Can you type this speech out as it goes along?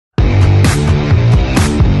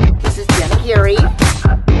Giri.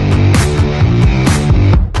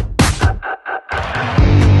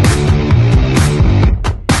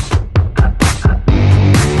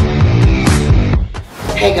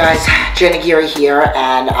 Hey guys, Giri here,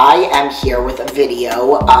 and I am here with a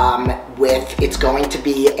video it's going to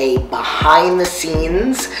be a behind the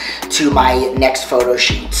scenes to my next photo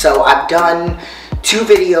shoot. So I've done 2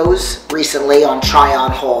 videos recently on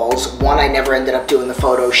try-on hauls. One I never ended up doing the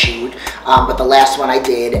photo shoot, but the last one I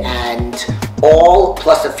did, and all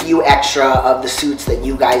plus a few extra of the suits that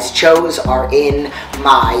you guys chose are in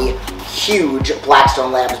my huge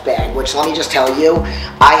Blackstone Labs bag, which let me just tell you,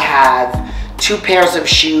 I have 2 pairs of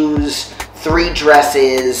shoes, 3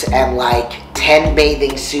 dresses, and like 10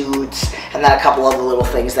 bathing suits, and then a couple other little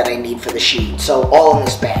things that I need for the shoot. So all in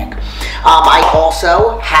this bag. I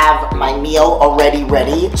also have my meal already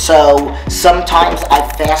ready. So sometimes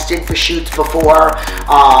I've fasted for shoots before,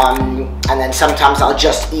 and then sometimes I'll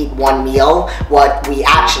just eat one meal. What we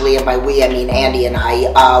actually, and by we I mean Andy and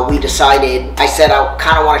I decided, I said I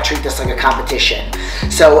kind of want to treat this like a competition.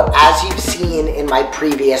 So as you've seen in my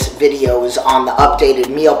previous videos on the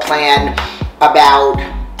updated meal plan, about,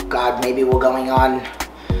 God, maybe we're going on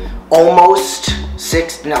almost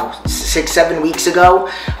 6-7 weeks ago,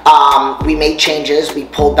 we made changes. We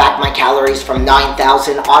pulled back my calories from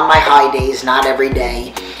 9,000 on my high days, not every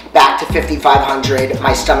day, back to 5,500.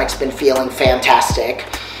 My stomach's been feeling fantastic.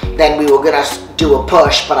 Then we were gonna do a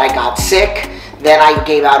push, but I got sick. Then I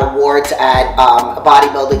gave out awards at a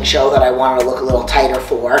bodybuilding show that I wanted to look a little tighter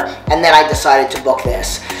for, and then I decided to book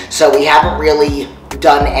this. So we haven't really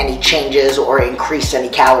done any changes or increased any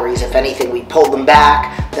calories. If anything, we pulled them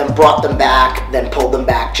back, then brought them back, then pulled them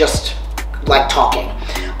back, just like talking.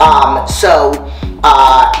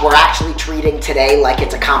 We're actually treating today like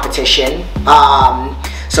it's a competition.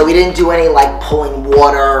 So we didn't do any like pulling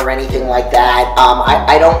water or anything like that.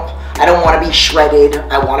 I don't want to be shredded.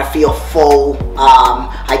 I want to feel full.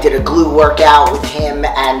 I did a glue workout with him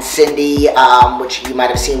and Cindy, which you might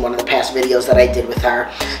have seen one of the past videos that I did with her,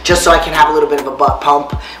 just so I can have a little bit of a butt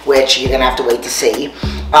pump, which you're going to have to wait to see.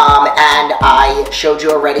 And I showed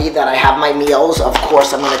you already that I have my meals. Of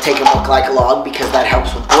course, I'm going to take a look like a log because that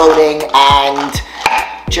helps with bloating and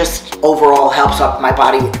just overall helps up my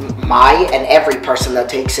body, and every person that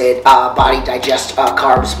takes it, body digest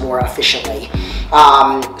carbs more efficiently.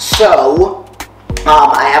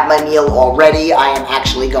 I have my meal already. I am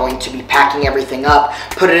actually going to be packing everything up,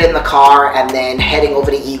 put it in the car, and then heading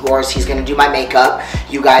over to Higor's. He's going to do my makeup,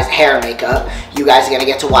 you guys, hair and makeup. You guys are going to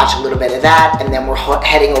get to watch a little bit of that, and then we're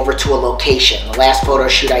heading over to a location. The last photo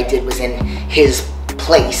shoot I did was in his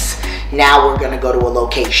place. Now we're going to go to a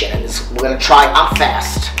location, and we're going to try, I'm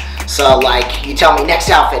fast. So like, you tell me next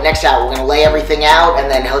outfit, we're going to lay everything out, and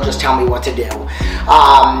then he'll just tell me what to do.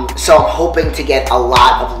 So I'm hoping to get a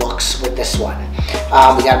lot of looks with this one.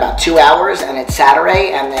 We got about 2 hours, and it's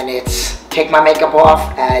Saturday, and then it's take my makeup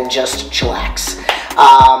off and just chillax.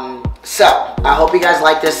 So I hope you guys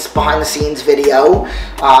like this behind the scenes video.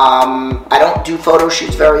 I don't do photo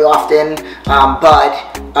shoots very often, but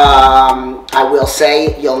I will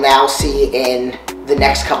say you'll now see in the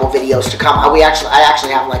next couple videos to come. I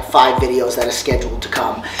actually have like 5 videos that are scheduled to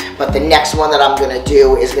come, but the next one that I'm going to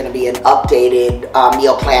do is going to be an updated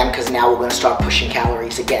meal plan, because now we're going to start pushing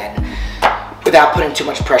calories again without putting too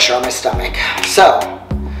much pressure on my stomach. So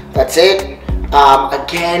that's it.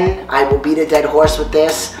 Again, I will beat a dead horse with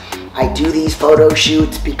this. I do these photo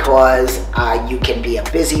shoots because you can be a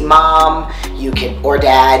busy mom, or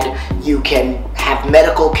dad, you can have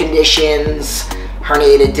medical conditions,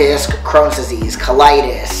 herniated disc, Crohn's disease,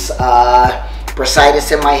 colitis,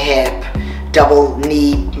 bursitis in my hip, double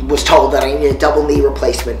knee, was told that I need a double knee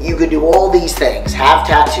replacement. You could do all these things, have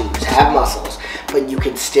tattoos, have muscles, but you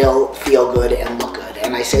can still feel good and look good.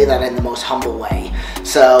 And I say that in the most humble way.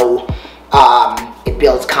 So it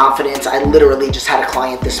builds confidence. I literally just had a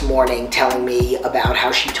client this morning telling me about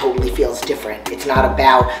how she totally feels different. It's not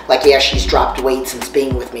about, like, yeah, she's dropped weight since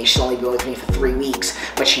being with me. She's only been with me for 3 weeks,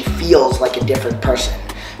 but she feels like a different person.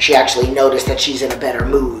 She actually noticed that she's in a better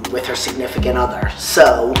mood with her significant other.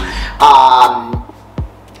 So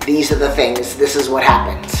these are the things. This is what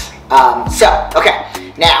happens. Okay,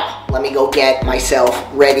 now let me go get myself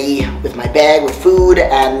ready with my bag with food,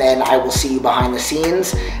 and then I will see you behind the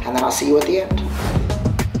scenes, and then I'll see you at the end.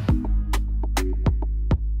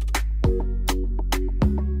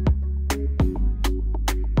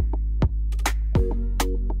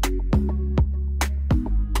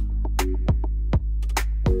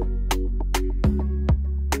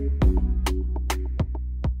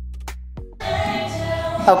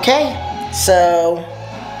 Okay, so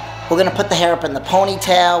we're gonna put the hair up in the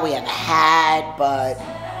ponytail. We have a hat, but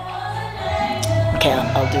Okay,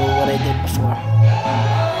 I'll do what I did before.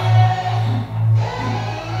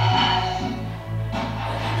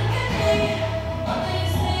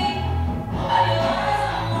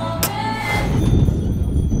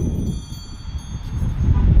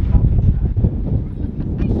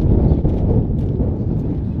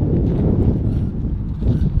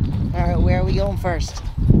 Alright, where are we going first?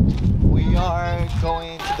 We are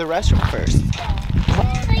going to the restroom first.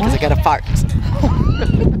 Because I gotta fart.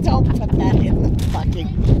 Don't put that in the fucking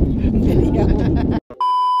video.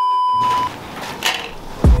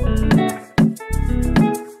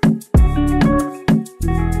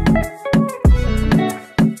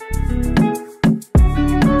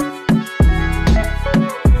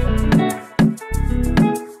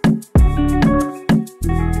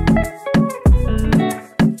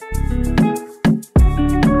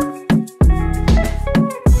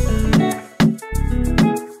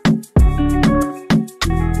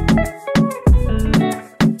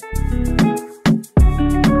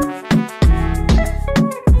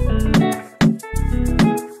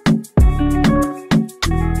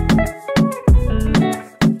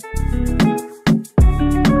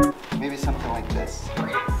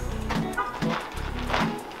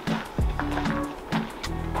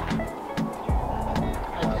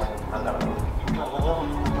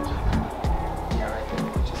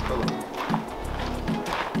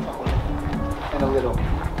 A little.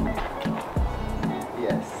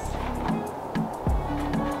 Yes.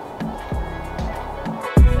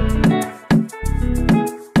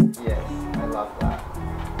 Yes, I love that.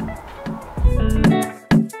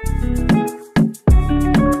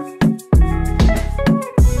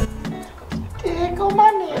 Tickle my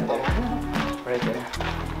nipple. Right there.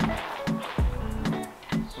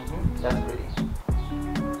 That's pretty.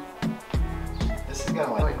 This is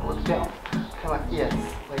gonna like look down. Kind of like, yes.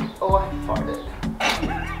 Like, oh, I farted.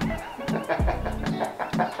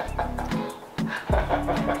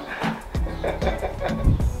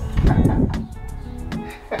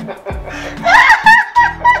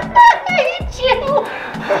 I hate you.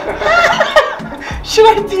 Should I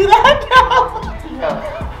do that now? No.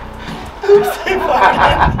 Oops, I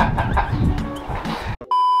farted.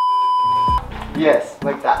 Yes,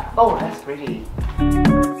 like that. Oh, that's pretty.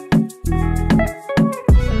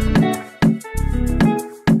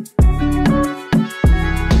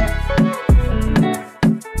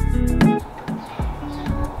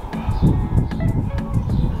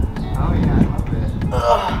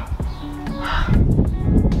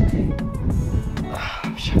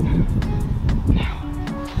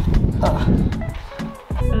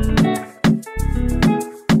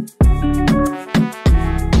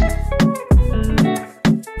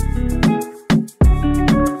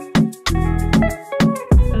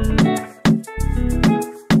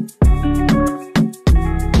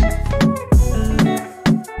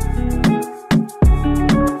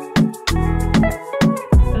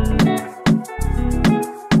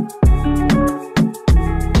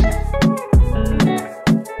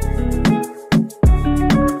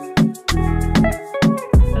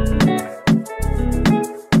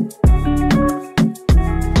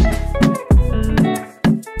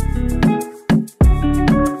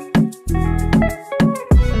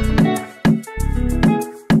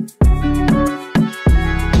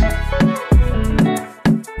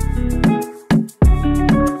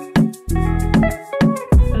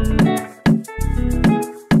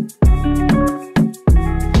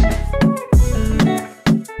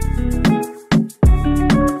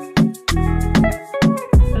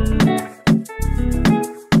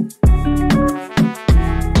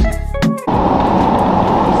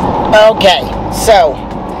 Okay, so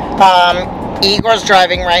Igor's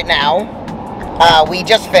driving right now. We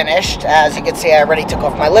just finished. As you can see, I already took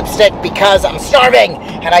off my lipstick because I'm starving,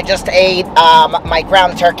 and I just ate my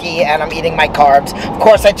ground turkey, and I'm eating my carbs. Of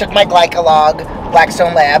course, I took my Glycolog,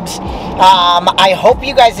 Blackstone Labs. I hope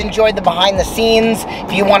you guys enjoyed the behind the scenes.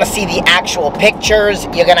 If you want to see the actual pictures,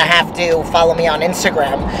 you're gonna have to follow me on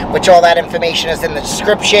Instagram, which all that information is in the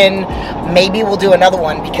description. Maybe we'll do another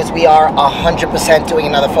one because we are 100% doing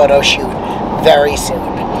another photo shoot very soon.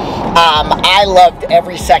 I loved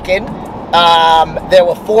every second. There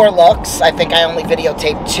were 4 looks. I think I only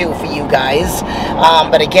videotaped 2 for you guys.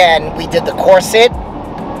 But again, we did the corset,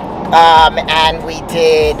 and we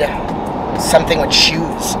did something with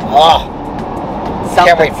shoes. Oh,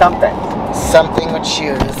 something with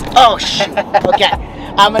shoes. Oh shoot. Okay,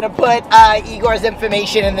 I'm gonna put Igor's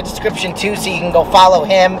information in the description too, so you can go follow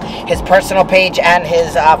him, his personal page and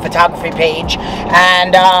his photography page.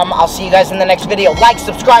 And I'll see you guys in the next video. Like,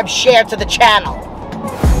 subscribe, share to the channel.